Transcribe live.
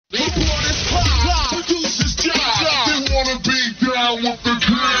down with the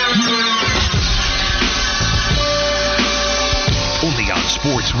Only on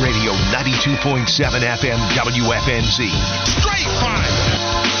Sports Radio 92.7 FM WFNZ. straight fire.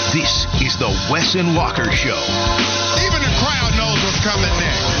 This is the Wes and Walker Show. Even the crowd knows what's coming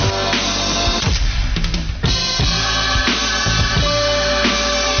next.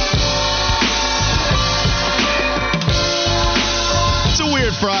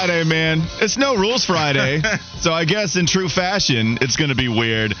 Weird Friday, man. It's No Rules Friday, so I guess in true fashion, it's going to be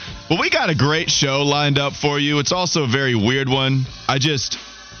weird. But we got a great show lined up for you. It's also a very weird one.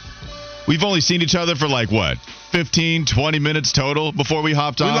 We've only seen each other for 15, 20 minutes total before we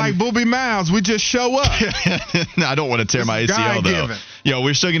hopped on. We like Booby Miles. We just show up. I don't want to tear my ACL, though. Yo,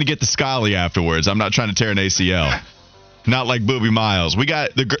 we're still going to get the Scully afterwards. I'm not trying to tear an ACL. Not like Booby Miles. We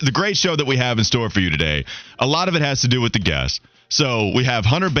got the great show that we have in store for you today. A lot of it has to do with the guests. So we have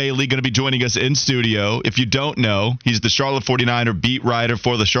Hunter Bailey going to be joining us in studio. If you don't know, he's the Charlotte 49er beat writer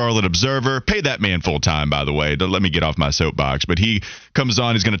for the Charlotte Observer. Pay that man full time, by the way. Don't let me get off my soapbox. But he comes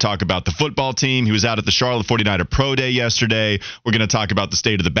on. He's going to talk about the football team. He was out at the Charlotte 49er Pro Day yesterday. We're going to talk about the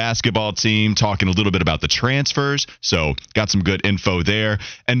state of the basketball team, talking a little bit about the transfers. So got some good info there.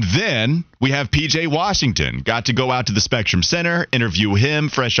 And then we have PJ Washington. Got to go out to the Spectrum Center, interview him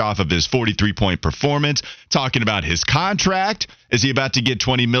fresh off of his 43-point performance, talking about his contract. Is he about to get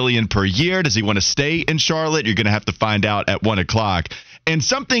 $20 million per year? Does he want to stay in Charlotte? You're going to have to find out at 1 o'clock. And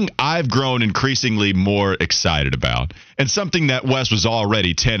something I've grown increasingly more excited about, and something that Wes was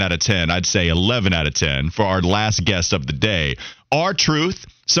already 10 out of 10, I'd say 11 out of 10 for our last guest of the day. R-Truth,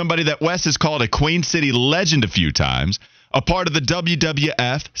 somebody that Wes has called a Queen City legend a few times, a part of the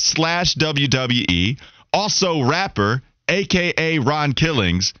WWF/WWE, also rapper, a.k.a. Ron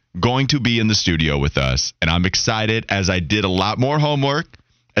Killings, going to be in the studio with us. And I'm excited as I did a lot more homework,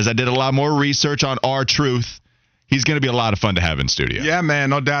 as I did a lot more research on R-Truth. He's going to be a lot of fun to have in studio. Yeah, man,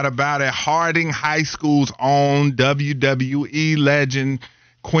 no doubt about it. Harding High School's own WWE legend,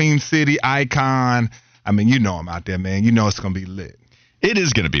 Queen City icon. I mean, you know him out there, man. You know it's going to be lit. It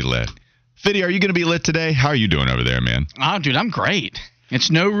is going to be lit. Fiddy, are you going to be lit today? How are you doing over there, man? Oh, dude, I'm great. It's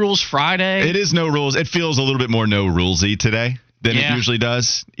No Rules Friday. It is No Rules. It feels a little bit more No Rules-y today than it usually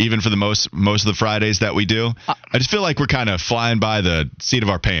does, even for the most of the Fridays that we do. I just feel like we're kind of flying by the seat of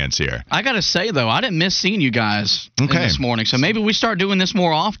our pants here. I got to say, though, I didn't miss seeing you guys this morning, so maybe we start doing this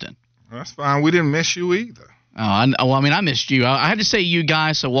more often. That's fine. We didn't miss you either. I missed you. I had to say you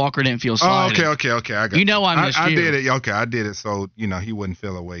guys so Walker didn't feel slighted. Oh, okay. I got you know I missed you. I did it. Okay, I did it so, he wouldn't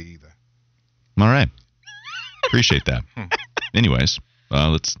feel away either. All right. Appreciate that. Anyways.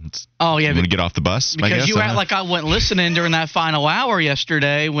 Let's. Oh yeah, you want to get off the bus? Because you act like I wasn't listening during that final hour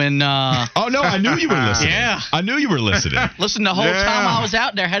yesterday when. Oh no, I knew you were listening. Yeah, I knew you were listening. Listen, the whole time I was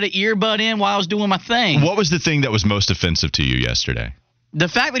out there, had an earbud in while I was doing my thing. What was the thing that was most offensive to you yesterday? The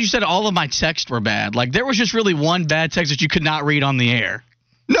fact that you said all of my texts were bad. Like there was just really one bad text that you could not read on the air.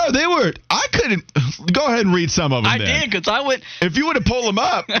 No, they were. I couldn't. Go ahead and read some of them. I did, because I went. If you would have pulled them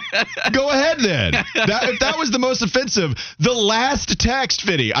up, go ahead then. If that was the most offensive, the last text,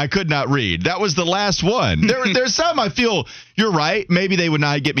 Fiddy, I could not read. That was the last one. There's some I feel you're right. Maybe they would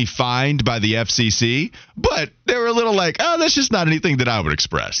not get me fined by the FCC, but they were a little like, oh, that's just not anything that I would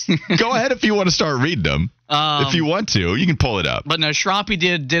express. Go ahead if you want to start reading them. If you want to, you can pull it up. But no, Shroppy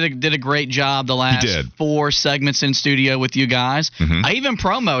did a great job the last 4 segments in studio with you guys. Mm-hmm. I even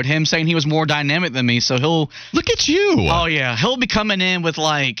promoted him saying he was more dynamic than me, so he'll look at you. Oh yeah, he'll be coming in with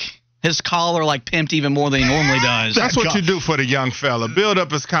his collar pimped even more than he normally does. That's what you do for the young fella. Build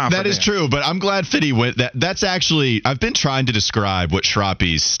up his confidence. That is true, but I'm glad Fiddy went. That's actually, I've been trying to describe what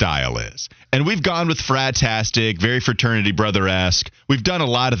Shroppy's style is. And we've gone with fratastic, very fraternity brother-esque. We've done a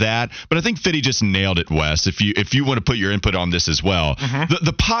lot of that, but I think Fiddy just nailed it, Wes. If you want to put your input on this as well,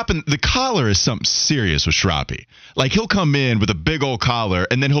 the pop and the collar is something serious with Shroppy. Like he'll come in with a big old collar,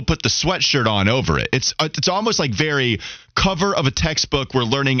 and then he'll put the sweatshirt on over it. It's almost like very cover of a textbook we're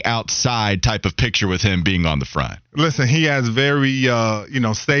learning outside type of picture with him being on the front. Listen, he has very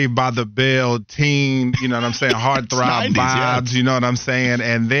Saved by the Bell teen, you know what I'm saying, heartthrob 90s, vibes, you know what I'm saying,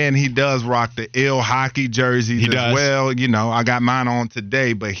 and then he does rock the ill hockey jerseys as well. I got mine on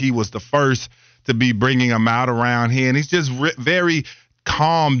today, but he was the first to be bringing them out around here, and he's just very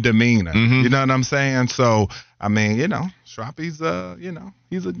calm demeanor. You know what I'm saying? So, I mean, Shroppy's,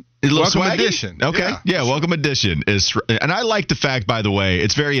 he's a welcome addition. Okay. Yeah, welcome addition. And I like the fact, by the way,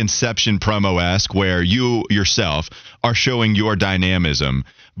 it's very Inception promo-esque where you yourself are showing your dynamism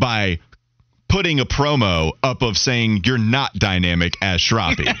by putting a promo up of saying you're not dynamic as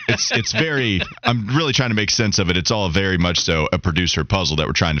Shroppy. It's very, I'm really trying to make sense of it. It's all very much so a producer puzzle that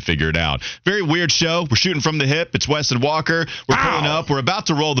we're trying to figure it out. Very weird show. We're shooting from the hip. It's Wes and Walker. We're pulling up. We're about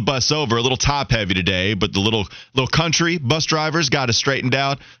to roll the bus over. A little top heavy today, but the little country bus drivers got us straightened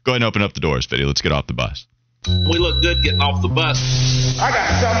out. Go ahead and open up the doors, Fitty. Let's get off the bus. We look good getting off the bus. I got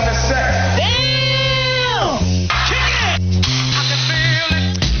something to say. Damn! Kick it! I can feel it.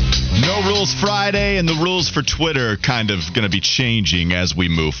 No Rules Friday, and the rules for Twitter kind of going to be changing as we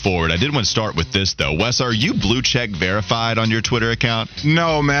move forward. I did want to start with this, though. Wes, are you blue check verified on your Twitter account?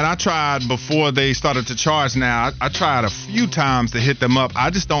 No, man. I tried before they started to charge now. I tried a few times to hit them up. I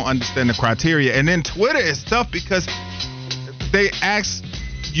just don't understand the criteria. And then Twitter is tough because they ask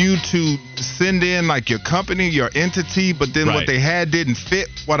you to send in like your company, your entity, but then what they had didn't fit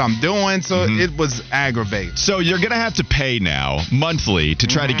what I'm doing, so it was aggravating. So you're going to have to pay now monthly to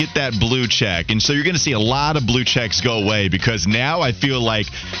try to get that blue check, and so you're going to see a lot of blue checks go away because now I feel like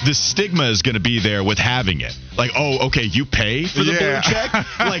the stigma is going to be there with having it. Like, oh, okay, you pay for the blue check?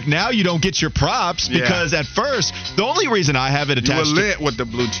 Like, now you don't get your props because at first, the only reason I have it attached you were lit with the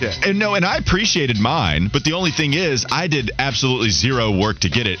blue check. And I appreciated mine, but the only thing is I did absolutely zero work to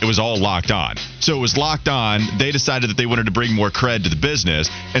get it. It was all locked on. So it was locked on. They decided that they wanted to bring more cred to the business,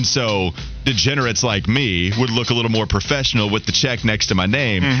 and so degenerates like me would look a little more professional with the check next to my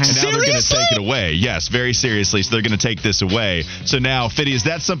name. And now they're going to take it away. Yes, very seriously. So they're going to take this away. So now, Fitty, is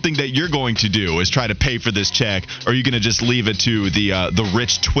that something that you're going to do, is try to pay for this check, or are you going to just leave it to the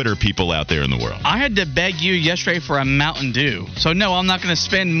rich Twitter people out there in the world? I had to beg you yesterday for a Mountain Dew. So no, I'm not going to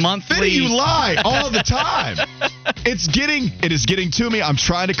spend monthly. Fitty, you lie all the time. It is getting to me. I'm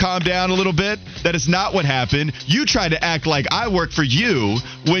trying to calm down a little bit. That is not what happened. You tried to act like I worked for you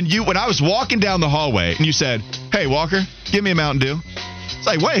when I was walking down the hallway and you said, "Hey, Walker, give me a Mountain Dew." It's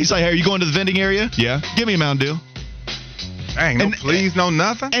like, wait. He's like, "Hey, are you going to the vending area?" "Yeah." "Give me a Mountain Dew." Dang, no please, no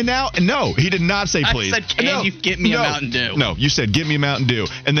nothing? And now, no, he did not say please. I said, can you get me a Mountain Dew? No, you said, give me a Mountain Dew.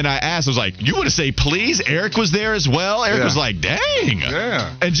 And then I asked, I was like, you want to say please? Eric was there as well. Eric was like, dang.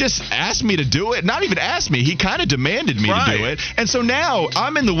 Yeah. And just asked me to do it. Not even asked me. He kind of demanded me to do it. And so now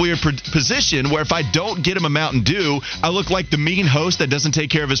I'm in the weird position where if I don't get him a Mountain Dew, I look like the mean host that doesn't take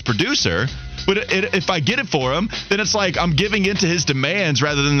care of his producer. But if I get it for him, then it's like I'm giving in to his demands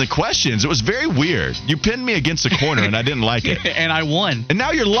rather than the questions. It was very weird. You pinned me against the corner, and I didn't like it. And I won. And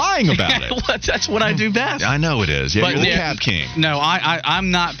now you're lying about it. That's what I do best. I know it is. Yeah, you're the Cap King. No, I'm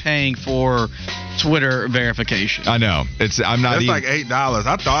not paying for Twitter verification. I know. It's like $8.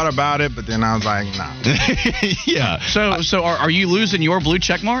 I thought about it, but then I was like, nah. Yeah. So are you losing your blue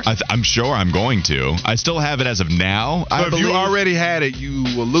check mark? I'm sure I'm going to. I still have it as of now. So if you already had it, you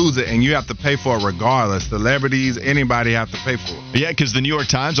will lose it, and you have to pay for it regardless. Celebrities, anybody have to pay for it. Yeah, because the New York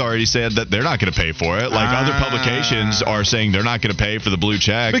Times already said that they're not going to pay for it. Like other publications are saying they're not going to pay for the blue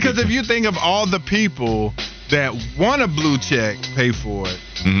check. Because if you think of all the people that want a blue check pay for it,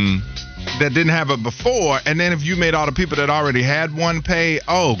 that didn't have it before, and then if you made all the people that already had one pay,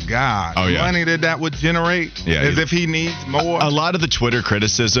 the money that would generate, as if he needs more. A lot of the Twitter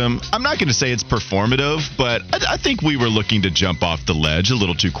criticism, I'm not going to say it's performative, but I think we were looking to jump off the ledge a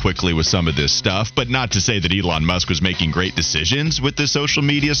little too quickly with some of this stuff, but not to say that Elon Musk was making great decisions with this social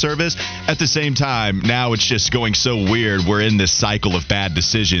media service. At the same time, now it's just going so weird. We're in this cycle of bad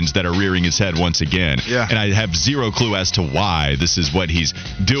decisions that are rearing its head once again. Yeah. And I have zero clue as to why this is what he's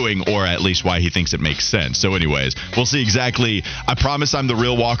doing, or at least why he thinks it makes sense. So anyways, we'll see exactly. I promise I'm the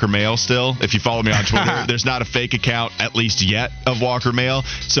real Walker Mail still. If you follow me on Twitter, there's not a fake account, at least yet, of Walker Mail.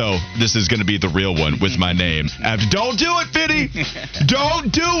 So this is going to be the real one with my name. Don't do it, Fitty!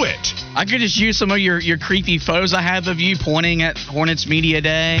 Don't do it! I could just use some of your creepy photos I have of you pointing at Hornets Media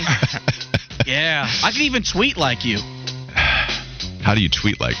Day. Yeah. I could even tweet like you. How do you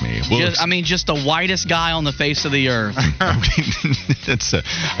tweet like me? Well, just the whitest guy on the face of the earth. I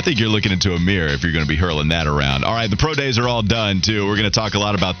think you're looking into a mirror if you're going to be hurling that around. All right, the pro days are all done, too. We're going to talk a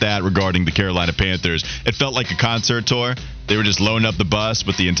lot about that regarding the Carolina Panthers. It felt like a concert tour. They were just loading up the bus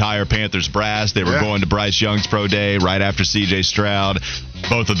with the entire Panthers brass. They were going to Bryce Young's pro day right after C.J. Stroud.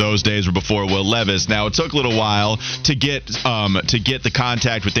 Both of those days were before Will Levis. Now, it took a little while to get the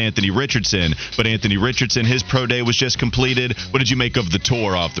contact with Anthony Richardson, but Anthony Richardson, his pro day was just completed. What did you make of the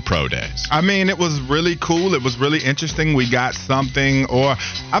tour off the pro days? I mean, it was really cool. It was really interesting. We got something, or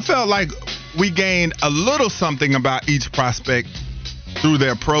I felt like we gained a little something about each prospect through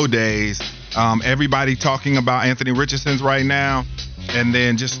their pro days. Everybody talking about Anthony Richardson's right now, and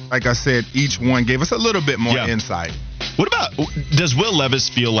then just like I said, each one gave us a little bit more insight. What about, does Will Levis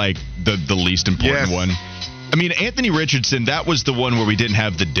feel like the least important one? I mean, Anthony Richardson, that was the one where we didn't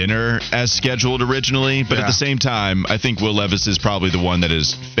have the dinner as scheduled originally. But at the same time, I think Will Levis is probably the one that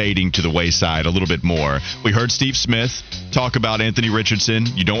is fading to the wayside a little bit more. We heard Steve Smith talk about Anthony Richardson.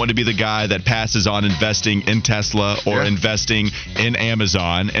 You don't want to be the guy that passes on investing in Tesla or investing in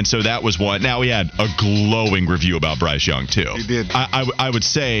Amazon. And so that was one. Now, we had a glowing review about Bryce Young, too. He did. I would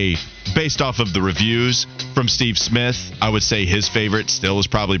say, based off of the reviews from Steve Smith, I would say his favorite still is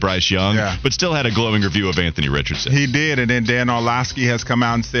probably Bryce Young, but still had a glowing review of Anthony Richardson. He did, and then Dan Orlovsky has come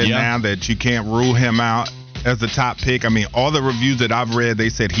out and said now that you can't rule him out as the top pick. I mean, all the reviews that I've read, they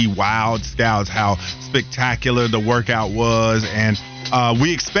said he wowed scouts, how spectacular the workout was, and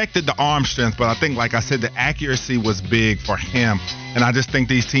we expected the arm strength, but I think, like I said, the accuracy was big for him, and I just think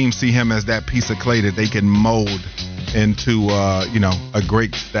these teams see him as that piece of clay that they can mold into, a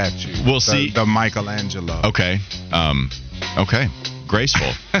great statue. We'll see. The Michelangelo. Okay.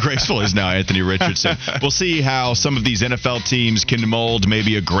 Graceful is now Anthony Richardson. We'll see how some of these NFL teams can mold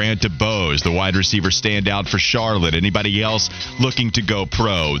maybe a Grant DuBose, the wide receiver standout for Charlotte. Anybody else looking to go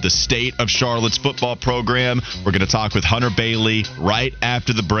pro? The state of Charlotte's football program. We're going to talk with Hunter Bailey right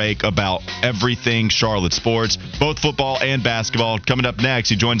after the break about everything Charlotte sports, both football and basketball. Coming up next,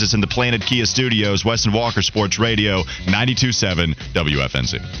 he joins us in the Planet Kia Studios, Weston Walker Sports Radio, 92.7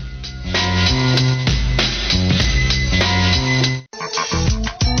 WFNZ.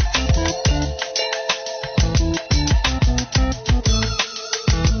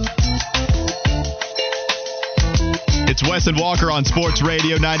 It's Weston Walker on Sports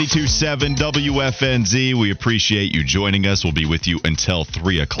Radio 92.7 WFNZ. We appreciate you joining us. We'll be with you until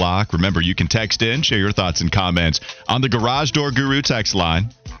 3 o'clock. Remember, you can text in, share your thoughts and comments on the Garage Door Guru text line.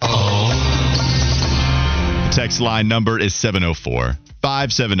 The text line number is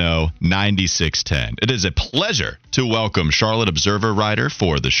 704-570-9610. It is a pleasure to welcome Charlotte Observer writer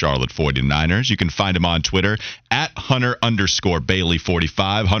for the Charlotte 49ers. You can find him on Twitter at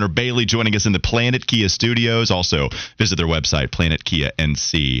Hunter_Bailey45. Hunter Bailey joining us in the Planet Kia Studios. Also, visit their website,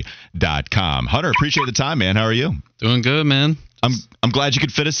 planetkianc.com. Hunter, appreciate the time, man. How are you? Doing good, man. I'm glad you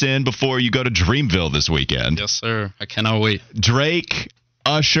could fit us in before you go to Dreamville this weekend. Yes, sir. I cannot wait. Drake,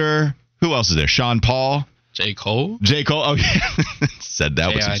 Usher, who else is there? Sean Paul. J. Cole. Oh, yeah. Said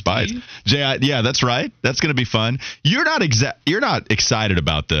that with some spice. Yeah, that's right. That's going to be fun. You're not excited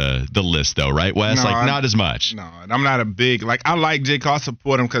about the list, though, right, Wes? No, not as much. No, and I'm not a big, I like J. Cole. I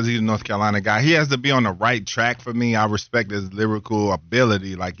support him because he's a North Carolina guy. He has to be on the right track for me. I respect his lyrical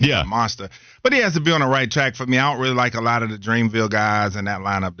ability. He's a monster. But he has to be on the right track for me. I don't really like a lot of the Dreamville guys, and that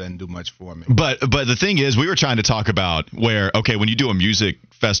lineup doesn't do much for me. But the thing is, we were trying to talk about where, when you do a music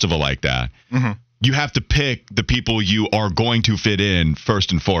festival like that, you have to pick the people you are going to fit in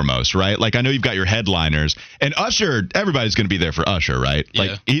first and foremost, right? I know you've got your headliners, and Usher, everybody's going to be there for Usher, right?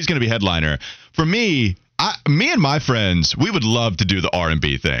 Yeah. He's going to be headliner. For me, me and my friends, we would love to do the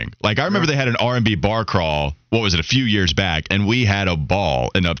R&B thing. I remember they had an R&B bar crawl, a few years back, and we had a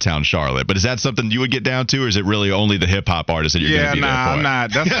ball in Uptown Charlotte. But is that something you would get down to, or is it really only the hip-hop artists that you're going to be there for? I'm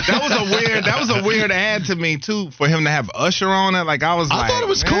not. That was a weird ad to me, too, for him to have Usher on it. I thought it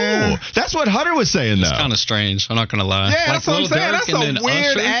was cool. That's what Hunter was saying, though. It's kind of strange. I'm not going to lie. Yeah, that's what I'm saying. That's a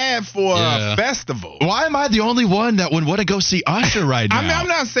weird Usher? ad for a festival. Why am I the only one that would want to go see Usher right now? I'm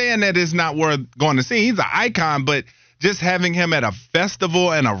not saying that it's not worth going to see. He's an icon, but just having him at a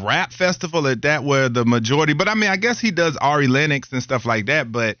festival and a rap festival at that where the majority, but I guess he does Ari Lennox and stuff like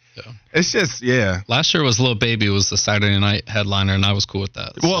that, but it's just, Last year was Lil Baby was the Saturday night headliner, and I was cool with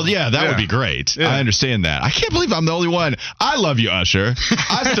that. Well, that would be great. Yeah. I understand that. I can't believe I'm the only one. I love you, Usher.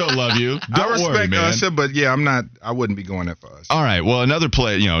 I still love you. Don't worry, man. Usher, but I wouldn't be going there for Usher. All right. Well, another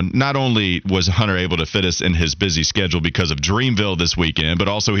play, not only was Hunter able to fit us in his busy schedule because of Dreamville this weekend, but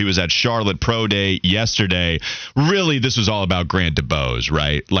also he was at Charlotte Pro Day yesterday. Really, this was all about Grant DuBose,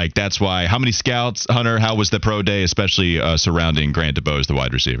 right? That's why. How many scouts, Hunter? How was the Pro Day, especially surrounding Grant DuBose, the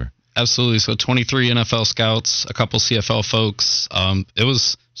wide receiver? Absolutely. So 23 NFL scouts, a couple CFL folks. It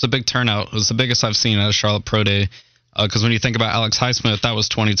was a big turnout. It was the biggest I've seen at a Charlotte Pro Day. Because when you think about Alex Highsmith, that was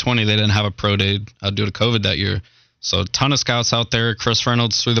 2020. They didn't have a Pro Day due to COVID that year. So a ton of scouts out there. Chris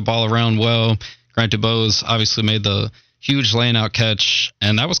Reynolds threw the ball around well. Grant DuBose obviously made the huge laying out catch.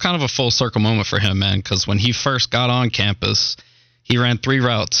 And that was kind of a full circle moment for him, man, because when he first got on campus, he ran 3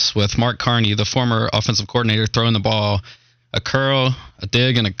 routes with Mark Carney, the former offensive coordinator, throwing the ball, a curl, a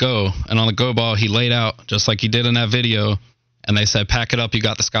dig, and a go. And on the go ball, he laid out just like he did in that video. And they said, pack it up, you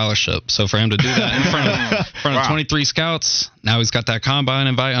got the scholarship. So for him to do that in front of 23 scouts, now he's got that combine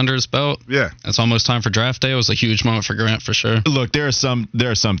invite under his belt. Yeah. It's almost time for draft day. It was a huge moment for Grant for sure. Look, there are some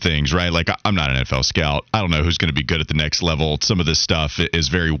things, right? I'm not an NFL scout. I don't know who's going to be good at the next level. Some of this stuff is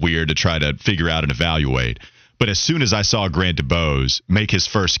very weird to try to figure out and evaluate. But as soon as I saw Grant DuBose make his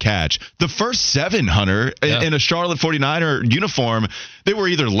first catch, the first 7, Hunter, in a Charlotte 49er uniform, they were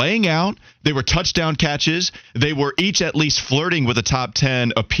either laying out, they were touchdown catches, they were each at least flirting with a top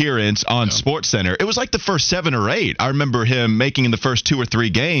 10 appearance on SportsCenter. It was like the first 7 or 8 I remember him making in the first 2 or 3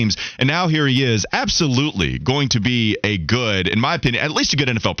 games, and now here he is, absolutely going to be a good, in my opinion, at least a good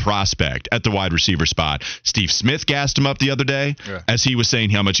NFL prospect at the wide receiver spot. Steve Smith gassed him up the other day as he was saying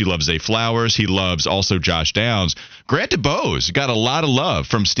how much he loves Zay Flowers. He loves also Josh Downs. Grant DuBose got a lot of love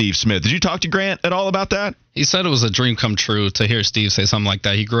from Steve Smith. Did you talk to Grant at all about that? He said it was a dream come true to hear Steve say something like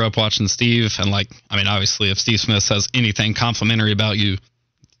that. He grew up watching Steve, and obviously if Steve Smith says anything complimentary about you,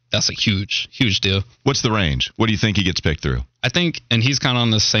 that's a huge, huge deal. What's the range? What do you think he gets picked through? I think, and he's kind of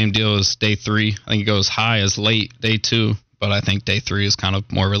on the same deal as day 3. I think he goes high as late day 2, but I think day 3 is kind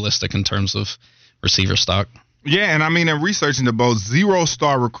of more realistic in terms of receiver stock. Yeah, and I mean, in researching the both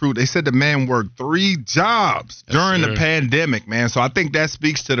 0-star recruit, they said the man worked 3 jobs during the pandemic, man. So I think that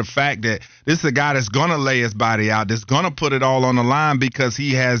speaks to the fact that this is a guy that's going to lay his body out, that's going to put it all on the line because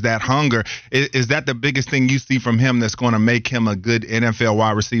he has that hunger. Is that the biggest thing you see from him that's going to make him a good NFL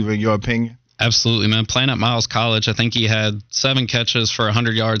wide receiver, in your opinion? Absolutely, man. Playing at Miles College, I think he had 7 catches for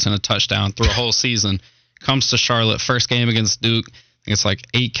 100 yards and a touchdown through a whole season. Comes to Charlotte, first game against Duke. I think it's like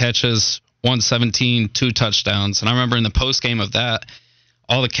 8 catches, 117, 2 touchdowns. And I remember in the post game of that,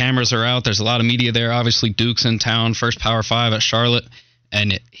 all the cameras are out. There's a lot of media there. Obviously, Duke's in town, first Power 5 at Charlotte.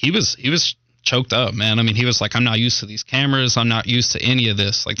 And he was choked up, man. I mean, he was like, I'm not used to these cameras. I'm not used to any of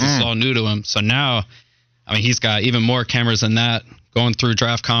this. Like, this is all new to him. So now, I mean, he's got even more cameras than that. Going through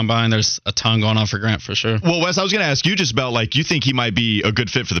draft combine, there's a ton going on for Grant for sure. Well, Wes, I was going to ask you just about, you think he might be a good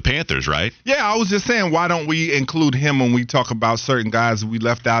fit for the Panthers, right? Yeah, I was just saying, why don't we include him when we talk about certain guys? We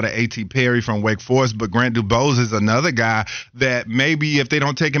left out of A.T. Perry from Wake Forest, but Grant DuBose is another guy that maybe if they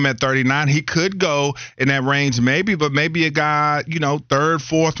don't take him at 39, he could go in that range maybe, but maybe a guy, 3rd,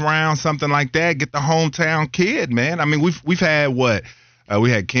 4th round, something like that, get the hometown kid, man. I mean, we've had what? We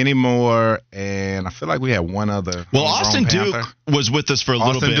had Kenny Moore, and I feel like we had one other. Well, Austin Duke was with us for a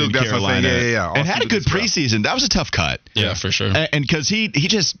little bit in Carolina. Yeah. And had a good preseason. That was a tough cut. Yeah, for sure. And because he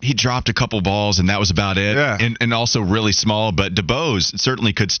dropped a couple balls, and that was about it. Yeah. And also really small. But DuBose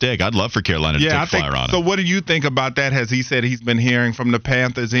certainly could stick. I'd love for Carolina to take a flyer on him. So what do you think about that? Has he said he's been hearing from the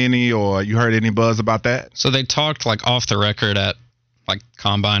Panthers or you heard any buzz about that? So they talked off the record at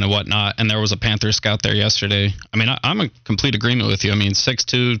combine and whatnot, and there was a Panther scout there yesterday. I mean, I'm in complete agreement with you. I mean,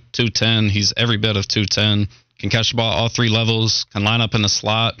 6'2", 210. He's every bit of 210. Can catch the ball all 3 levels. Can line up in the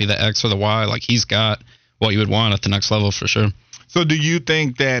slot, be the X or the Y. He's got what you would want at the next level for sure. So do you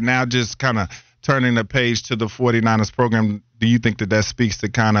think that now, just kind of turning the page to the 49ers program, do you think that speaks to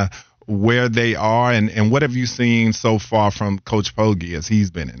kind of where they are, and what have you seen so far from Coach Pogge as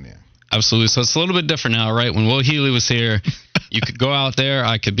he's been in there? Absolutely. So it's a little bit different now, right? When Will Healy was here, you could go out there.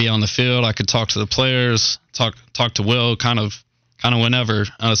 I could be on the field. I could talk to the players, talk to Will, kind of whenever.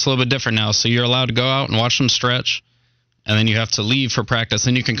 It's a little bit different now. So you're allowed to go out and watch them stretch, and then you have to leave for practice.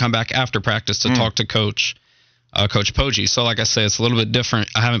 Then you can come back after practice to talk to Coach Pogge. So like I say, it's a little bit different.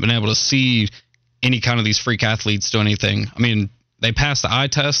 I haven't been able to see any kind of these freak athletes do anything. I mean, they pass the eye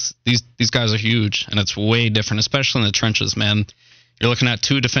test. These guys are huge, and it's way different, especially in the trenches, man. You're looking at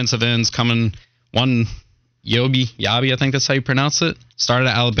 2 defensive ends coming, one Yabi, I think that's how you pronounce it. Started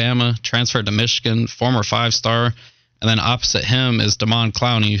at Alabama, transferred to Michigan, former 5-star. And then opposite him is Damon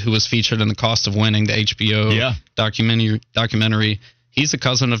Clowney, who was featured in The Cost of Winning, the HBO documentary. He's a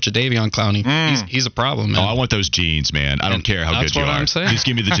cousin of Jadeveon Clowney. He's a problem, man. Oh, I want those genes, man. I don't care how good you are. That's what I'm saying. Just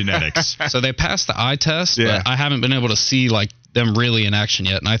give me the genetics. So they passed the eye test, but I haven't been able to see them really in action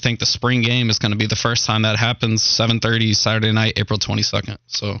yet. And I think the spring game is going to be the first time that happens, 7:30 Saturday night, April 22nd.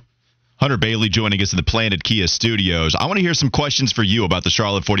 So Hunter Bailey joining us in the Planet Kia studios. I want to hear some questions for you about the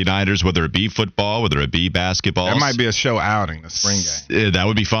Charlotte 49ers, whether it be football, whether it be basketball. That might be a show outing, the spring game. That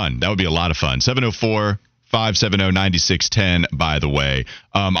would be fun. That would be a lot of fun. 704-570-9610, by the way.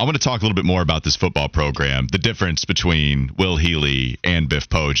 I want to talk a little bit more about this football program, the difference between Will Healy and Biff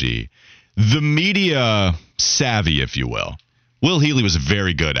Pogge. The media savvy, if you will. Will Healy was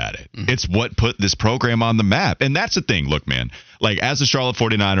very good at it. It's what put this program on the map. And that's the thing. Look, man, as a Charlotte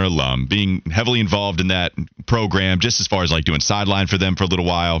 49er alum, being heavily involved in that program, just as far as doing sideline for them for a little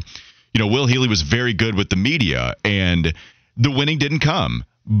while, Will Healy was very good with the media, and the winning didn't come.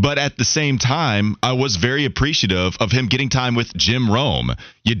 But at the same time, I was very appreciative of him getting time with Jim Rome.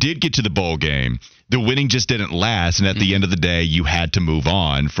 You did get to the bowl game. The winning just didn't last, and at the end of the day, you had to move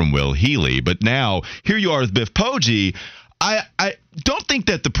on from Will Healy. But now, here you are with Biff Pogge. I don't think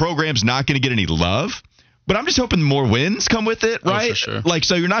that the program's not going to get any love, But I'm just hoping more wins come with it, right? For sure. Like,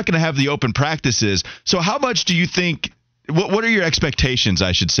 so you're not going to have the open practices. So how much do you think, what are your expectations,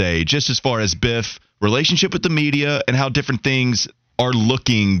 I should say, just as far as Biff, relationship with the media, and how different things are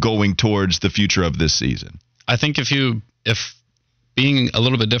looking going towards the future of this season? I think if being a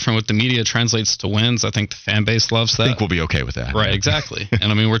little bit different with the media translates to wins, I think the fan base loves that. I think we'll be okay with that. Right, exactly.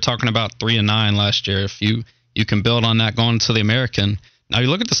 And I mean, we're talking about 3-9 last year. If you can build on that going to the American. Now you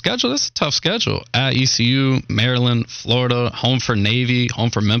look at the schedule, that's a tough schedule. At ECU, Maryland, Florida, home for Navy, home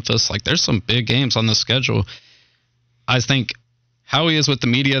for Memphis. Like, there's some big games on the schedule. I think how he is with the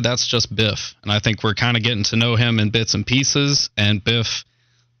media, that's just Biff. And I think we're kind of getting to know him in bits and pieces. And Biff,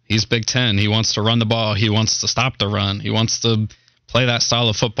 he's Big Ten. He wants to run the ball. He wants to stop the run. He wants to play that style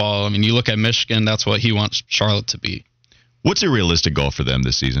of football. I mean, you look at Michigan, that's what he wants Charlotte to be. What's a realistic goal for them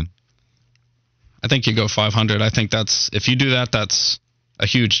this season? I think you go 500. I think if you do that, that's a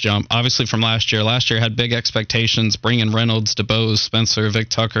huge jump. Obviously from last year. Last year had big expectations, bringing Reynolds, DeBose, Spencer, Vic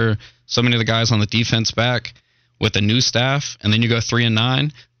Tucker, so many of the guys on the defense back with a new staff, and then you go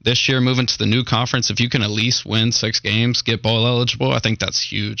 3-9. This year, moving to the new conference, if you can at least win 6 games, get bowl eligible, I think that's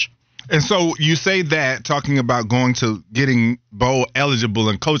huge. And so you say that, talking about getting bowl eligible,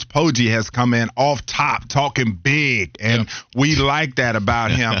 and Coach Poggi has come in off top talking big, and we like that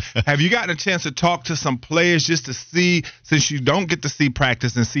about him. Have you gotten a chance to talk to some players just to see, since you don't get to see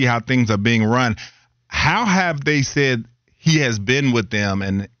practice and see how things are being run, how have they said he has been with them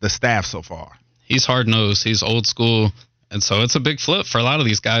and the staff so far? He's hard-nosed. He's old school. And so it's a big flip for a lot of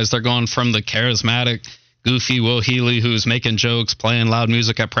these guys. They're going from the charismatic, goofy Will Healy, who's making jokes, playing loud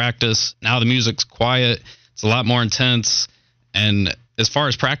music at practice. Now the music's quiet. It's a lot more intense. And as far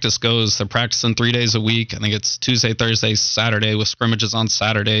as practice goes, they're practicing 3 days a week. I think it's Tuesday, Thursday, Saturday, with scrimmages on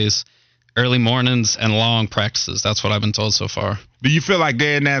Saturdays, early mornings, and long practices. That's what I've been told so far. Do you feel like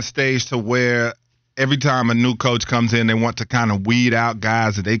they're in that stage to where every time a new coach comes in, they want to kind of weed out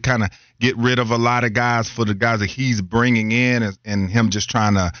guys, and they kind of get rid of a lot of guys for the guys that he's bringing in, and him just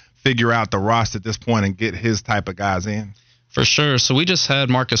trying to figure out the roster at this point and get his type of guys in? For sure. So we just had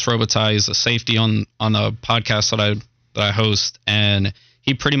Marcus Robitaille, he's a safety on a podcast that I host, and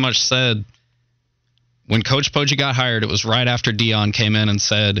he pretty much said when Coach Poggi got hired, it was right after Deion came in and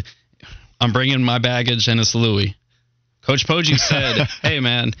said, "I'm bringing my baggage, and it's Louis." Coach Poggi said, "Hey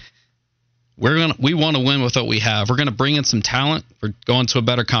man, we want to win with what we have. We're going to bring in some talent. We're going to a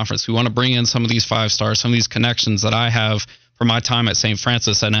better conference. We want to bring in some of these 5-stars, some of these connections that I have from my time at St.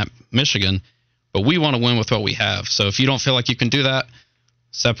 Francis and at Michigan. But we want to win with what we have. So if you don't feel like you can do that,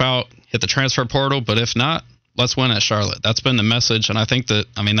 step out, hit the transfer portal. But if not, let's win at Charlotte." That's been the message. And I think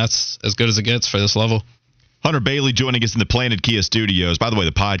that's as good as it gets for this level. Hunter Bailey joining us in the Planet Kia studios. By the way,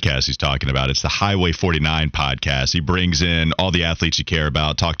 the podcast he's talking about, it's the Highway 49 podcast. He brings in all the athletes you care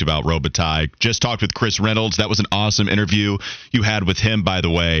about, talked about Robitaille, just talked with Chris Reynolds. That was an awesome interview you had with him, by the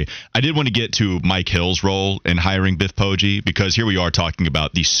way. I did want to get to Mike Hill's role in hiring Biff Poggi, because here we are talking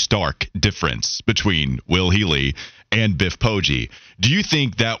about the stark difference between Will Healy and Biff Poggi. Do you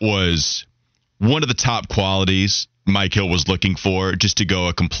think that was one of the top qualities Mike Hill was looking for, just to go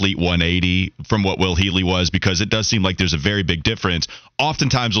a complete 180 from what Will Healy was? Because it does seem like there's a very big difference.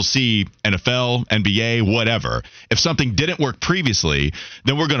 Oftentimes we'll see NFL, NBA, whatever. If something didn't work previously,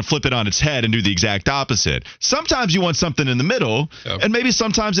 then we're going to flip it on its head and do the exact opposite. Sometimes you want something in the middle, and maybe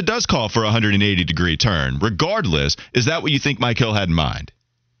sometimes it does call for a 180-degree turn. Regardless, is that what you think Mike Hill had in mind?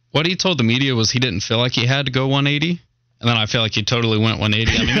 What he told the media was he didn't feel like he had to go 180, and then I feel like he totally went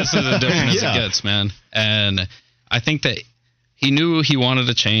 180. I mean, this is as different as it gets, man. And I think that he knew he wanted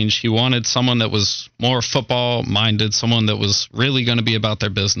a change. He wanted someone that was more football-minded, someone that was really going to be about their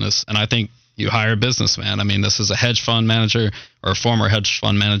business. And I think you hire a businessman. I mean, this is a hedge fund manager, or a former hedge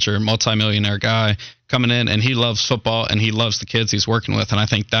fund manager, multimillionaire guy coming in, and he loves football, and he loves the kids he's working with. And I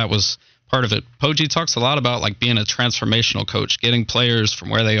think that was part of it. Poggi talks a lot about like being a transformational coach, getting players from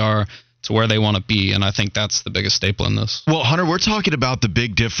where they are to where they want to be, and I think that's the biggest staple in this. Well, Hunter, we're talking about the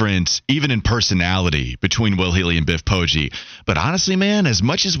big difference, even in personality, between Will Healy and Biff Poggi. But honestly, man, as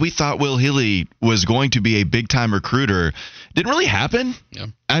much as we thought Will Healy was going to be a big-time recruiter, it didn't really happen. Yeah.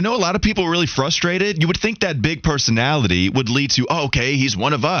 I know a lot of people were really frustrated. You would think that big personality would lead to, oh, okay, he's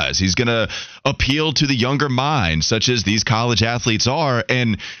one of us. He's going to appeal to the younger mind, such as these college athletes are.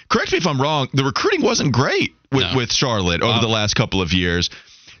 And correct me if I'm wrong, the recruiting wasn't great with Charlotte over the last couple of years.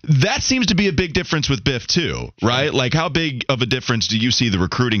 That seems to be a big difference with Biff, too, right? Like, how big of a difference do you see the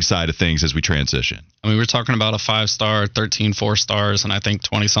recruiting side of things as we transition? I mean, we're talking about a 5-star, 13 4-stars, and I think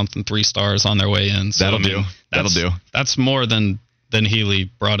 20-something 3-stars on their way in. So, That'll do. That's more than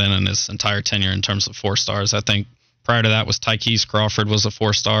Healy brought in his entire tenure in terms of 4-stars. I think Prior to that was Tykees Crawford was a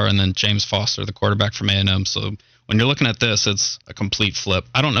 4-star, and then James Foster, the quarterback from A&M. So when you're looking at this, it's a complete flip.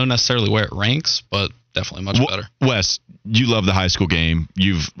 I don't know necessarily where it ranks, but definitely much better. Wes, you love the high school game.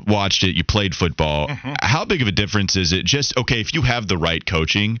 You've watched it. You played football. Mm-hmm. How big of a difference is it just, okay, if you have the right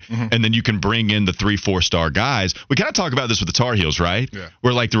coaching and then you can bring in the 3-4-star guys? We kind of talk about this with the Tar Heels, right? Yeah.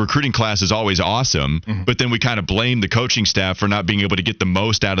 Where like the recruiting class is always awesome, but then we kind of blame the coaching staff for not being able to get the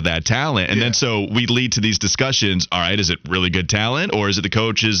most out of that talent. And then so we lead to these discussions. All right, is it really good talent, or is it the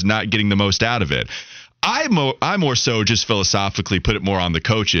coaches not getting the most out of it? I more so just philosophically put it more on the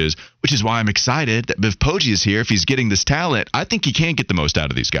coaches, which is why I'm excited that if Poggi is here, if he's getting this talent, I think he can get the most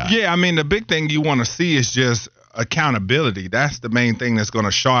out of these guys. Yeah, I mean, the big thing you want to see is just accountability. That's the main thing that's going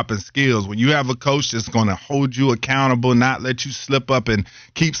to sharpen skills. When you have a coach that's going to hold you accountable, not let you slip up and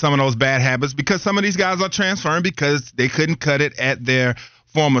keep some of those bad habits, because some of these guys are transferring because they couldn't cut it at their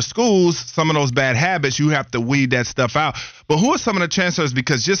former schools. Some of those bad habits, you have to weed that stuff out. But who are some of the transfers?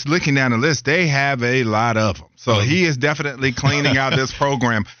 Because just looking down the list, they have a lot of them. So he is definitely cleaning out this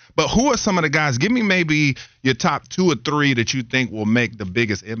program. But who are some of the guys? Give me maybe your top 2 or 3 that you think will make the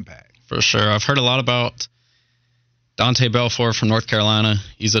biggest impact. For sure. I've heard a lot about Dante Belfort from North Carolina.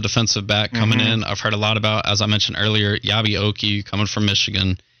 He's a defensive back coming in. I've heard a lot about, as I mentioned earlier, Yabi Oki coming from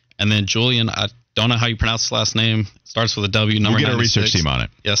Michigan. And then Julian, I don't know how you pronounce his last name. Starts with a W, number 96. We'll get a research team on it.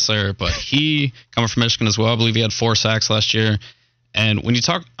 Yes, sir. But he, coming from Michigan as well, I believe he had 4 sacks last year. And when you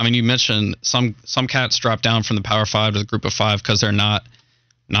talk, I mean, you mentioned some cats drop down from the Power 5 to the Group of 5 because they're not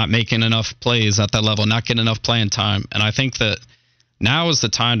making enough plays at that level, not getting enough playing time. And I think that now is the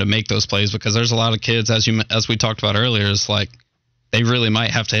time to make those plays, because there's a lot of kids, as we talked about earlier, is like they really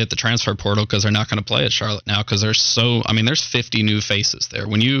might have to hit the transfer portal because they're not going to play at Charlotte now, because there's 50 new faces there.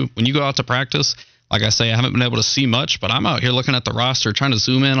 When you go out to practice, like I say, I haven't been able to see much, but I'm out here looking at the roster, trying to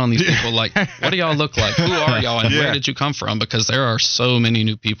zoom in on these people. Like, what do y'all look like? Who are y'all, and where did you come from? Because there are so many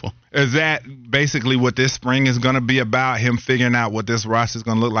new people. Is that basically what this spring is going to be about, him figuring out what this roster is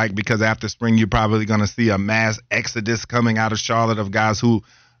going to look like? Because after spring, you're probably going to see a mass exodus coming out of Charlotte of guys who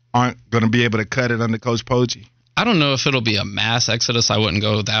aren't going to be able to cut it under Coach Poggi. I don't know if it'll be a mass exodus. I wouldn't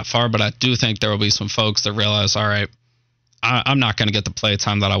go that far, but I do think there will be some folks that realize, all right, I'm not going to get the play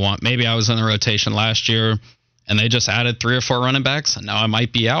time that I want. Maybe I was in the rotation last year and they just added 3 or 4 running backs, and now I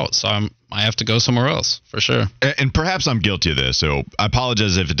might be out. So I have to go somewhere else for sure. And perhaps I'm guilty of this, so I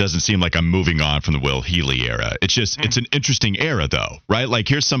apologize if it doesn't seem like I'm moving on from the Will Healy era. It's just, it's an interesting era though, right? Like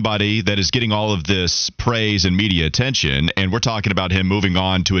here's somebody that is getting all of this praise and media attention, and we're talking about him moving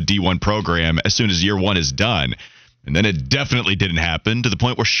on to a D1 program as soon as year 1 is done. And then it definitely didn't happen, to the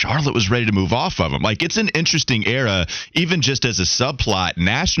point where Charlotte was ready to move off of him. Like, it's an interesting era, even just as a subplot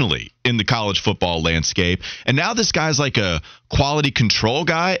nationally in the college football landscape. And now this guy's like a quality control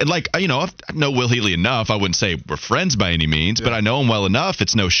guy. And like, I know Will Healy enough. I wouldn't say we're friends by any means, but I know him well enough.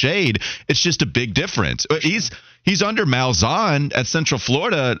 It's no shade. It's just a big difference. He's under Malzahn at Central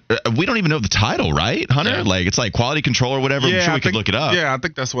Florida. We don't even know the title, right, Hunter? Yeah. Like, it's like quality control or whatever. I'm sure we could look it up. Yeah, I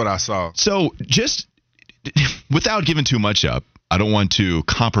think that's what I saw. So just without giving too much up, I don't want to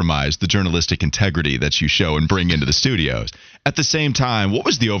compromise the journalistic integrity that you show and bring into the studios. At the same time, what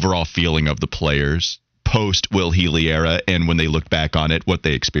was the overall feeling of the players post Will Healy era, and when they look back on it, what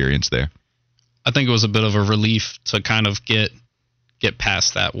they experienced there? I think it was a bit of a relief to kind of get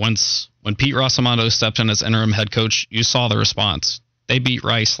past that. When Pete Rossamondo stepped in as interim head coach, you saw the response. They beat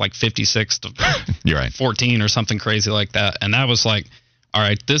Rice like 56 to You're right. 14 or something crazy like that. And that was like, all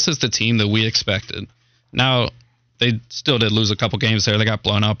right, this is the team that we expected. Now, they still did lose a couple games there. They got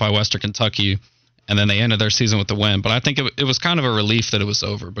blown out by Western Kentucky, and then they ended their season with the win. But I think it was kind of a relief that it was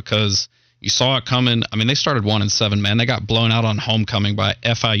over, because you saw it coming. I mean, they started 1-7, man. They got blown out on homecoming by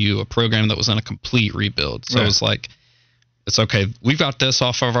FIU, a program that was in a complete rebuild. So It was like, it's okay. We've got this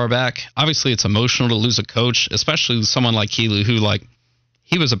off of our back. Obviously, it's emotional to lose a coach, especially someone like Healy, who, like,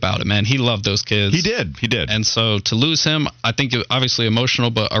 he was about it, man. He loved those kids. He did. And so to lose him, I think obviously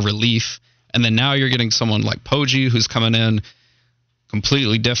emotional, but a relief. And then now you're getting someone like Poggi, who's coming in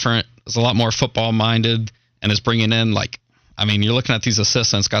completely different, is a lot more football-minded, and is bringing in, like, I mean, you're looking at these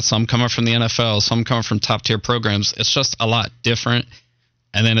assistants, got some coming from the NFL, some coming from top-tier programs. It's just a lot different.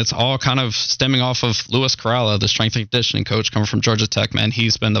 And then it's all kind of stemming off of Louis Corrala, the strength and conditioning coach coming from Georgia Tech, man.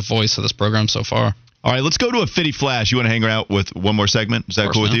 He's been the voice of this program so far. All right, let's go to a Fitty Flash. You want to hang out with one more segment? Is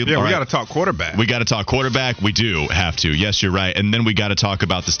that cool with you? Yeah, we got to talk quarterback. We got to talk quarterback. We do have to. Yes, you're right. And then we got to talk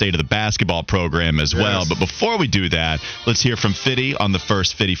about the state of the basketball program as well. But before we do that, let's hear from Fitty on the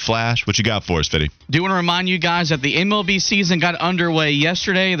first Fitty Flash. What you got for us, Fitty? Do want to remind you guys that the MLB season got underway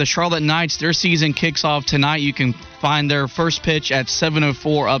yesterday. The Charlotte Knights, their season kicks off tonight. You can find their first pitch at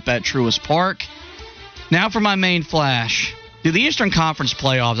 7:04 up at Truist Park. Now for my main flash. The Eastern Conference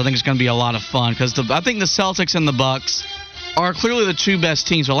playoffs, I think it's going to be a lot of fun because I think the Celtics and the Bucks are clearly the two best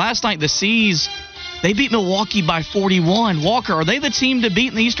teams. But last night, the C's, they beat Milwaukee by 41. Walker, are they the team to beat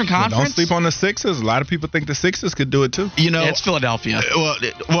in the Eastern Conference? Don't sleep on the Sixers. A lot of people think the Sixers could do it too. Yeah, it's Philadelphia. Well,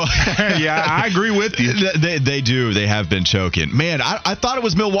 yeah, I agree with you. They do. They have been choking. Man, I thought it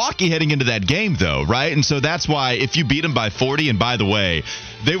was Milwaukee heading into that game, though, right? And so that's why if you beat them by 40, and by the way,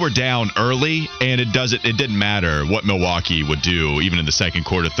 they were down early, and it didn't matter what Milwaukee would do, even in the second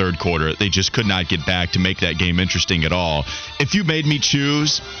quarter, third quarter. They just could not get back to make that game interesting at all. If you made me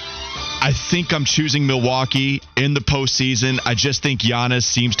choose, I think I'm choosing Milwaukee in the postseason. I just think Giannis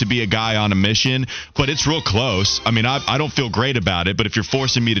seems to be a guy on a mission, but it's real close. I mean, I don't feel great about it, but if you're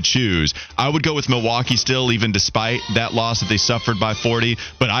forcing me to choose, I would go with Milwaukee still, even despite that loss that they suffered by 40.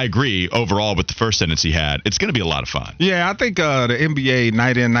 But I agree overall with the first sentence he had. It's going to be a lot of fun. Yeah, I think the NBA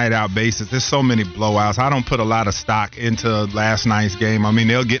night in, night out basis, there's so many blowouts. I don't put a lot of stock into last night's game. I mean,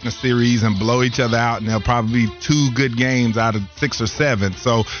 they'll get in a series and blow each other out, and there'll probably be 2 good games out of 6 or 7.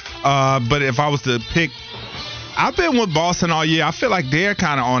 So, but if I was to pick, I've been with Boston all year. I feel like they're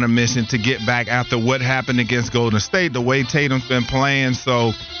kind of on a mission to get back after what happened against Golden State, the way Tatum's been playing.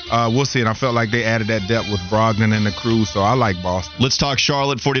 So we'll see. And I felt like they added that depth with Brogdon and the crew. So I like Boston. Let's talk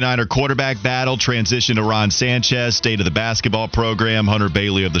Charlotte 49er quarterback battle. Transition to Ron Sanchez, state of the basketball program. Hunter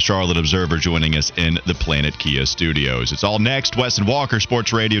Bailey of the Charlotte Observer joining us in the Planet Kia studios. It's all next. Wes and Walker,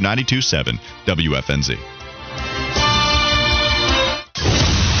 Sports Radio 92.7 WFNZ.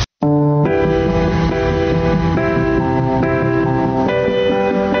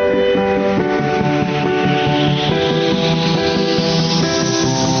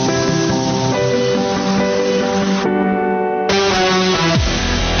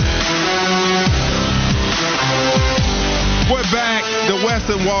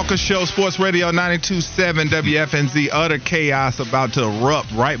 Walker Show, Sports Radio 92.7 WFNZ. Utter chaos about to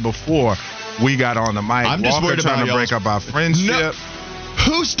erupt right before we got on the mic. I'm just Walker worried trying about to break up our friendship. No.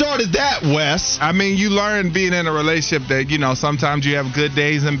 Who started that, Wes? I mean, you learn being in a relationship that, sometimes you have good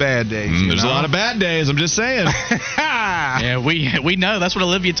days and bad days. There's a lot of bad days, I'm just saying. Yeah, we know. That's what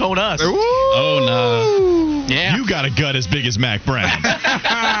Olivia told us. Ooh. Oh, no. Yeah. You got a gut as big as Mac Brown.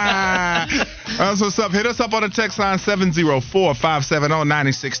 That's what's up. Hit us up on the text line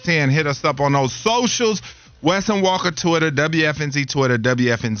 704-570-9610. Hit us up on those socials. Wes and Walker Twitter, WFNZ Twitter,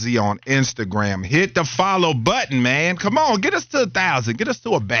 WFNZ on Instagram. Hit the follow button, man. Come on, get us to 1,000. Get us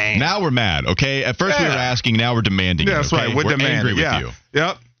to a bang. Now we're mad, okay? At first we were asking, now we're demanding. Yeah, that's okay? right. We're demanding. Angry with you.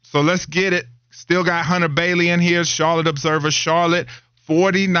 Yep. So let's get it. Still got Hunter Bailey in here, Charlotte Observer, Charlotte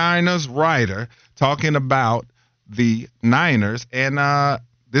 49ers writer, talking about the Niners. And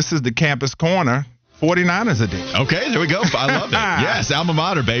this is the Campus Corner 49ers edition. Okay, there we go. I love it. Yes, alma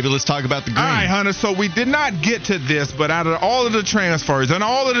mater, baby. Let's talk about the green. All right, Hunter, so we did not get to this, but out of all of the transfers and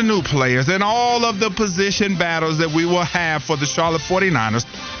all of the new players and all of the position battles that we will have for the Charlotte 49ers,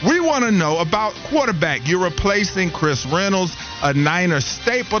 we want to know about quarterback. You're replacing Chris Reynolds, a Niner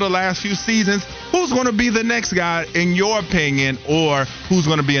staple the last few seasons. Who's going to be the next guy, in your opinion, or who's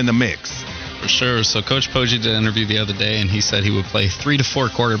going to be in the mix? For sure. So Coach Poggi did an interview the other day, and he said he would play 3 to 4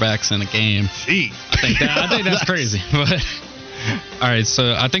 quarterbacks in a game. Gee. I think that's crazy. But all right,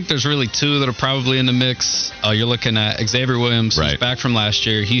 so I think there's really 2 that are probably in the mix. You're looking at Xavier Williams, who's back from last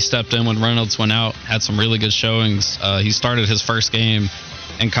year. He stepped in when Reynolds went out, had some really good showings. He started his first game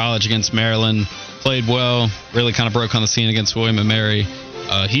in college against Maryland, played well, really kind of broke on the scene against William & Mary.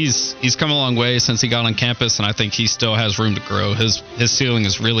 He's come a long way since he got on campus, and I think he still has room to grow. His ceiling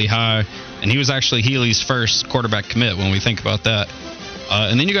is really high, and he was actually Healy's first quarterback commit when we think about that.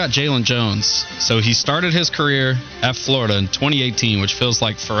 And then you got Jalen Jones. So he started his career at Florida in 2018, which feels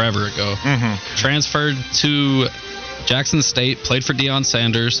like forever ago. Mm-hmm. Transferred to Jackson State, played for Deion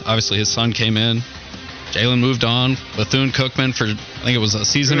Sanders. Obviously, his son came in. Jalen moved on. Bethune-Cookman for, I think it was a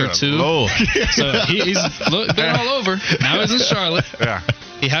season or 2. So he's been all over. Now he's in Charlotte. Yeah.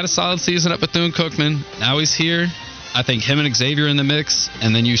 He had a solid season at Bethune-Cookman. Now he's here. I think him and Xavier in the mix,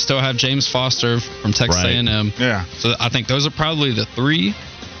 and then you still have James Foster from Texas A&M. Yeah. So I think those are probably the 3.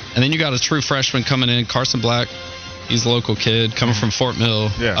 And then you got a true freshman coming in, Carson Black. He's a local kid coming from Fort Mill.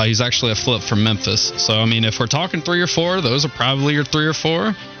 Yeah. He's actually a flip from Memphis. So, I mean, if we're talking 3 or 4, those are probably your 3 or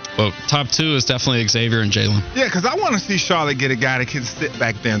 4. But top 2 is definitely Xavier and Jalen. Yeah, because I want to see Charlotte get a guy that can sit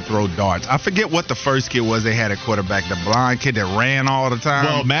back there and throw darts. I forget what the first kid was they had at quarterback, the blind kid that ran all the time.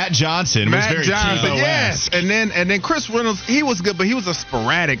 Well, Matt Johnson was very yes. And then Chris Reynolds, he was good, but he was a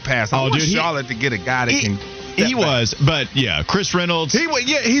sporadic passer. I want Charlotte to get a guy that can. He was, but yeah, Chris Reynolds.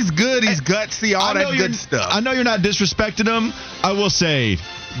 He's good. He's gutsy, all that good stuff. I know you're not disrespecting him. I will say,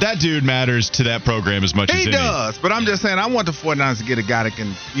 that dude matters to that program as much as he does. But I'm just saying, I want the 49ers to get a guy that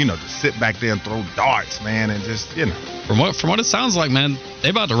can, just sit back there and throw darts, man, and just, From what it sounds like, man, they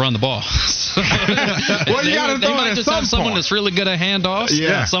about to run the ball. Well, you got to throw they might it just have someone that's really good at handoffs.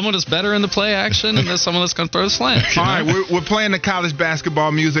 Yeah. Someone that's better in the play action, and then someone that's going to throw the slant. All right, we're playing the college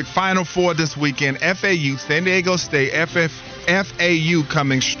basketball music. Final four this weekend. FAU, San Diego State, FAU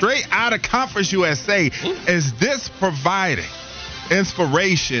coming straight out of Conference USA. Is this providing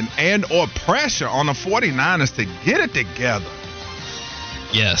inspiration and or pressure on the 49ers to get it together?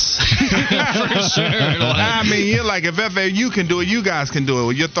 Yes. For sure. I mean, you're like, if FAU can do it, you guys can do it.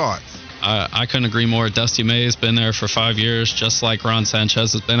 What are your thoughts? I couldn't agree more. Dusty May has been there for 5 years, just like Ron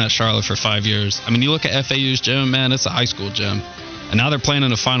Sanchez has been at Charlotte for 5 years. I mean, you look at FAU's gym, man, it's a high school gym. And now they're playing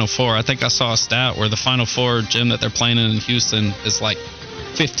in the Final Four. I think I saw a stat where the Final Four gym that they're playing in Houston is like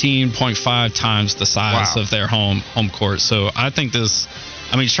 15.5 times the size of their home court. So I think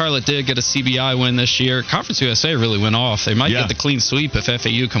Charlotte did get a CBI win this year. Conference USA really went off. They might get the clean sweep if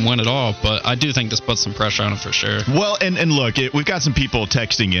FAU can win it all, but I do think this puts some pressure on them for sure. Well, and look, we've got some people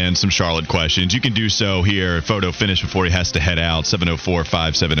texting in some Charlotte questions. You can do so here. Photo finish before he has to head out,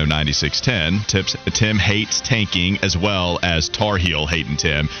 704-570-9610. Tim hates tanking as well as Tar Heel hating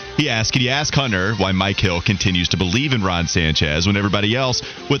Tim. He asked, can you ask Hunter why Mike Hill continues to believe in Ron Sanchez when everybody else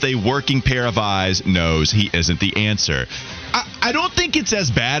with a working pair of eyes knows he isn't the answer? I don't think it's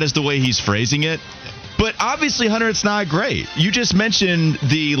as bad as the way he's phrasing it, but obviously, Hunter, it's not great. You just mentioned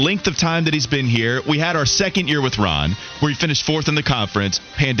the length of time that he's been here. We had our second year with Ron, where he finished fourth in the conference.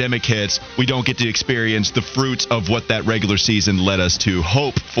 Pandemic hits. We don't get to experience the fruits of what that regular season led us to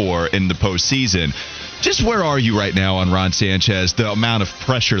hope for in the postseason. Just where are you right now on Ron Sanchez, the amount of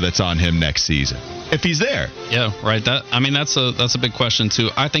pressure that's on him next season, if he's there? Yeah, right. That's a big question, too.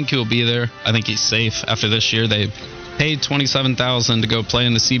 I think he'll be there. I think he's safe after this year. They paid $27,000 to go play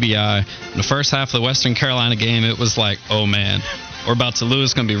in the CBI. In the first half of the Western Carolina game, it was like, oh, man, we're about to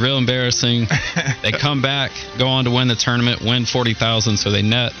lose. It's going to be real embarrassing. They come back, go on to win the tournament, win $40,000, so they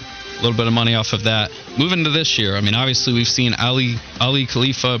net a little bit of money off of that. Moving to this year, I mean, obviously we've seen Ali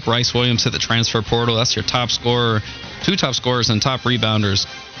Khalifa, Bryce Williams hit the transfer portal. That's your top scorer, two top scorers and top rebounders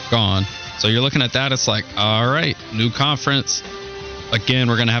gone. So you're looking at that, it's like, all right, new conference. Again,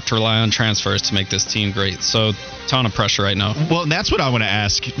 we're going to have to rely on transfers to make this team great. So, ton of pressure right now. Well, and that's what I want to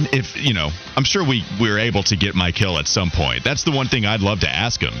ask. If, I'm sure we're able to get Mike Hill at some point. That's the one thing I'd love to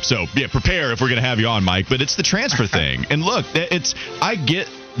ask him. So, yeah, prepare if we're going to have you on, Mike. But it's the transfer thing. And look, I get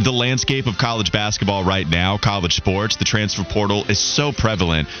the landscape of college basketball right now, college sports. The transfer portal is so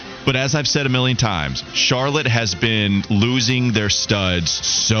prevalent. But as I've said a million times, Charlotte has been losing their studs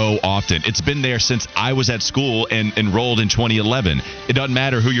so often. It's been there since I was at school and enrolled in 2011. It doesn't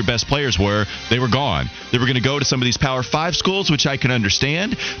matter who your best players were. They were gone. They were going to go to some of these Power 5 schools, which I can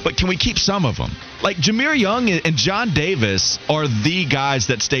understand. But can we keep some of them? Like Jameer Young and John Davis are the guys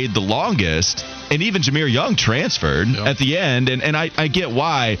that stayed the longest. And even Jameer Young transferred at the end. And I get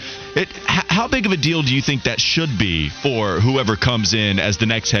why. How big of a deal do you think that should be for whoever comes in as the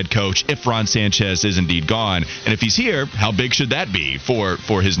next head coach if Ron Sanchez is indeed gone? And if he's here, how big should that be for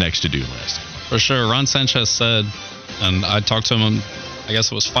his next to-do list? For sure. Ron Sanchez said, and I talked to him, I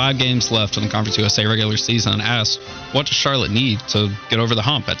guess it was 5 games left in the Conference USA regular season, and asked, what does Charlotte need to get over the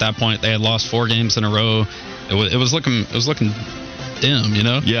hump? At that point, they had lost 4 games in a row. It was looking dim,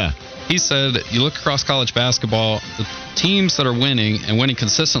 Yeah. He said, you look across college basketball, the teams that are winning and winning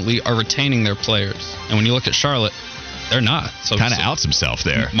consistently are retaining their players. And when you look at Charlotte, they're not. So kind of outs himself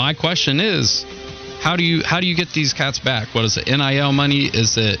there. My question is, how do you get these cats back? What is it, NIL money?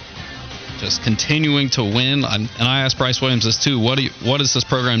 Is it just continuing to win? And I asked Bryce Williams this too. What does this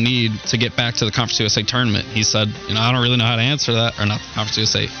program need to get back to the Conference USA tournament? He said, I don't really know how to answer that. Or not the Conference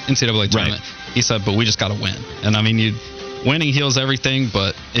USA, NCAA tournament. Right. He said, but we just got to win. And I mean, winning heals everything,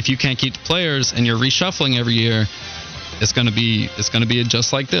 but if you can't keep the players and you're reshuffling every year, it's going to be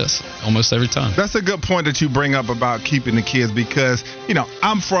just like this almost every time. That's a good point that you bring up about keeping the kids because,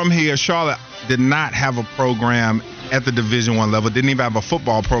 I'm from here. Charlotte did not have a program at the Division I level. Didn't even have a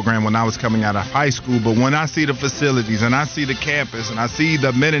football program when I was coming out of high school. But when I see the facilities and I see the campus and I see the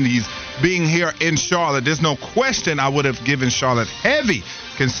amenities being here in Charlotte, there's no question I would have given Charlotte heavy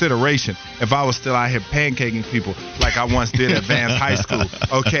consideration if I was still out here pancaking people like I once did at Vance High School.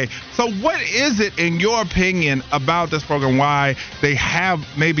 Okay, so what is it, in your opinion, about this program, why they have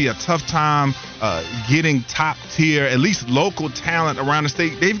maybe a tough time getting top tier, at least local talent around the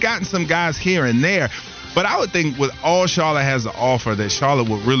state? They've gotten some guys here and there, but I would think with all Charlotte has to offer that Charlotte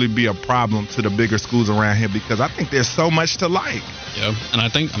would really be a problem to the bigger schools around here because I think there's so much to like. Yeah,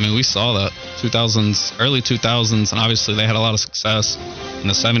 and we saw that early 2000s, and obviously they had a lot of success. in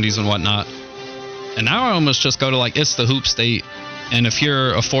the 70s and whatnot. And now I almost just go to like, it's the hoop state. And if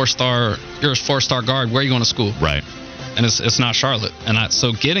you're a four-star guard, where are you going to school? Right. And it's not Charlotte. And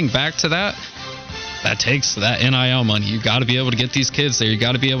so getting back to that takes that NIL money. You got to be able to get these kids there. You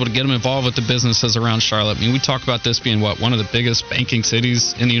got to be able to get them involved with the businesses around Charlotte. I mean, we talk about this being one of the biggest banking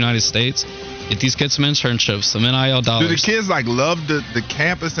cities in the United States. Get these kids some internships, some NIL dollars. Do the kids love the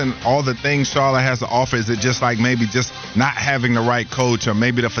campus and all the things Charlotte has to offer? Is it just maybe just not having the right coach, or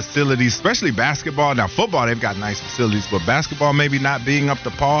maybe the facilities, especially basketball? Now football, they've got nice facilities, but basketball maybe not being up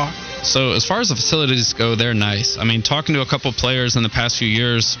to par? So as far as the facilities go, they're nice. I mean, talking to a couple players in the past few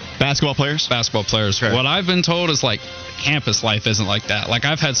years. Basketball players? Basketball players. Okay. What I've been told is campus life isn't like that.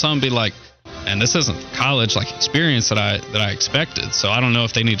 I've had some be like, and this isn't college experience that I expected. So I don't know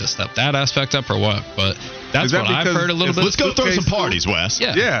if they need to step that aspect up or what, but that's what I've heard a little bit. Let's go throw some parties, Wes.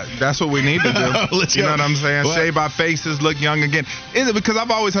 Yeah, that's what we need to do. You know what I'm saying? What? Shave our faces, look young again. Is it because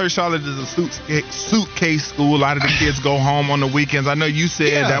I've always heard Charlotte is a suitcase school? A lot of the kids go home on the weekends. I know you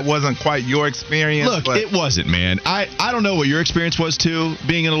said that wasn't quite your experience. Look, it wasn't, man. I don't know what your experience was, too,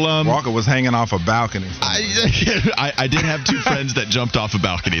 being an alum. Walker was hanging off a balcony. I did have two friends that jumped off a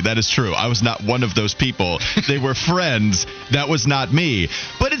balcony. That is true. I was not one of those people. They were friends. That was not me.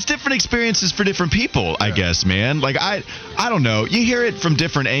 But it's different experiences for different people, I guess, man. I don't know. You hear it from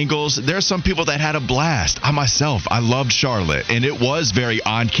different angles. There are some people that had a blast. I myself, I loved Charlotte, and it was very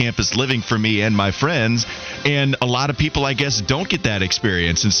on-campus living for me and my friends. And a lot of people, I guess, don't get that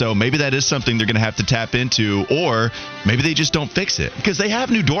experience. And so maybe that is something they're going to have to tap into, or maybe they just don't fix it because they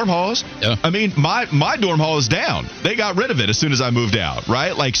have new dorm halls. Yeah. I mean, my dorm hall is down. They got rid of it as soon as I moved out,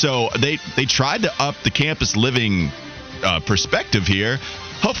 right? So they tried to up the campus living perspective here.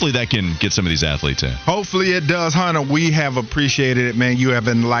 Hopefully that can get some of these athletes in. Hopefully it does, Hunter. We have appreciated it, man. You have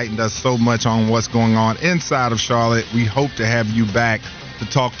enlightened us so much on what's going on inside of Charlotte. We hope to have you back to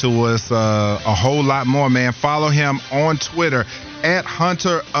talk to us a whole lot more, man. Follow him on Twitter at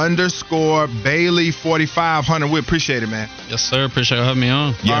Hunter_Bailey45. Hunter, we appreciate it, man. Yes, sir. Appreciate you having me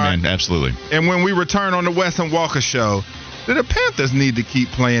on. Yeah, man. Absolutely. And when we return on the Wes and Walker Show, do the Panthers need to keep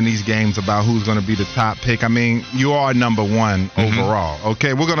playing these games about who's going to be the top pick? I mean, you are number one overall.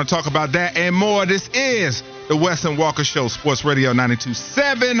 Okay, we're going to talk about that and more. This is the Wes and Walker Show, Sports Radio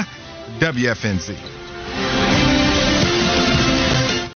 92.7 WFNZ.